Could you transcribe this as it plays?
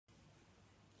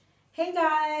Hey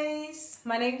guys,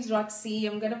 my name is Roxy.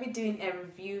 I'm gonna be doing a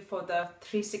review for the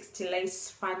 360 lace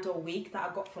frontal wig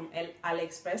that I got from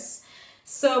AliExpress.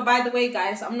 So by the way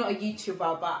guys, I'm not a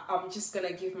YouTuber, but I'm just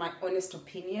gonna give my honest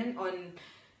opinion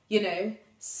on,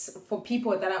 for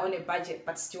people that are on a budget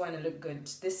but still want to look good.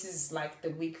 This is like the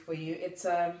wig for you. It's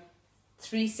a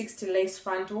 360 lace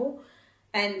frontal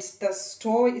and the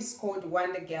store is called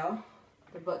Wonder Girl.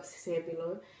 The box is here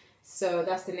below. So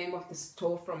that's the name of the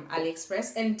store from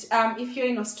AliExpress. And if you're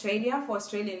in Australia, for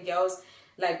Australian girls,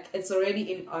 like it's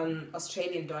already in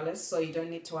Australian dollars, so you don't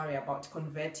need to worry about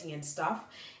converting and stuff.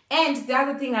 And the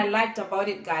other thing I liked about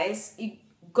it, guys, it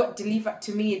got delivered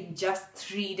to me in just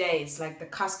 3 days. Like the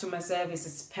customer service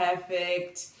is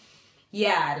perfect.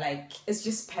 Yeah, like it's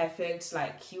just perfect.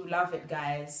 Like you love it,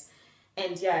 guys.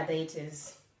 And yeah, there it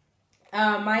is.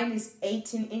 Mine is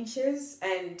 18 inches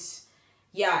and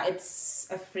yeah, it's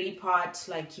a free part,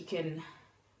 like you can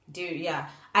do. Yeah,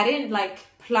 I didn't like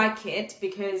pluck it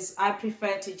because I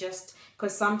prefer to just,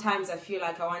 because sometimes I feel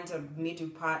like I want a middle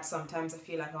part, sometimes I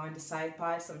feel like I want a side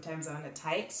part, sometimes I want a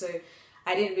tight, so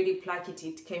I didn't really pluck it.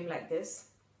 It came like this.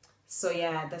 So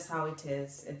yeah, that's how it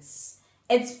is.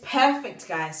 It's perfect,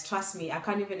 guys, trust me. I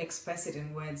can't even express it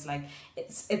in words. Like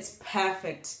it's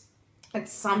perfect.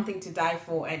 It's something to die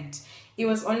for, and it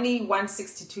was only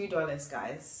 $162,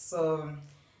 guys. So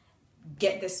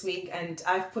get this wig, and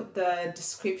I've put the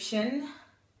description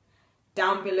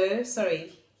down below.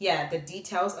 Sorry, yeah, the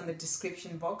details on the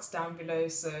description box down below.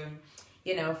 So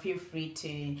feel free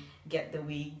to get the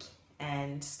wig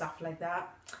and stuff like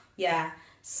that. Yeah.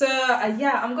 So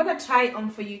yeah, I'm gonna try it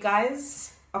on for you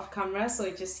guys off camera. So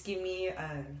just give me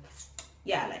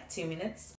yeah, like 2 minutes.